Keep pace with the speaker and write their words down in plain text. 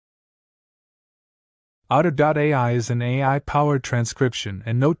Otter.ai is an AI-powered transcription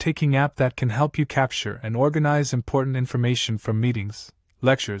and note-taking app that can help you capture and organize important information from meetings,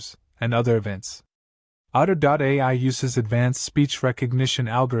 lectures, and other events. Otter.ai uses advanced speech recognition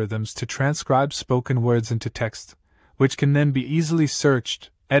algorithms to transcribe spoken words into text, which can then be easily searched,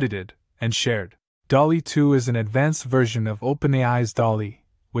 edited, and shared. DALL-E 2 is an advanced version of OpenAI's DALL-E,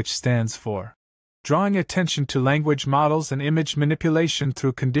 which stands for Drawing Attention to Language Models and Image Manipulation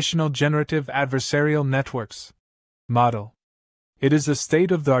Through Conditional Generative Adversarial Networks model. It is a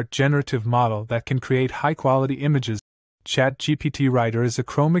state-of-the-art generative model that can create high-quality images. ChatGPTwriter is a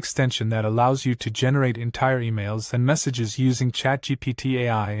Chrome extension that allows you to generate entire emails and messages using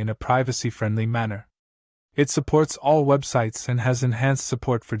ChatGPT.ai in a privacy-friendly manner. It supports all websites and has enhanced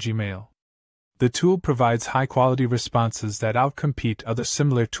support for Gmail. The tool provides high-quality responses that outcompete other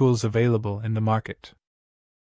similar tools available in the market.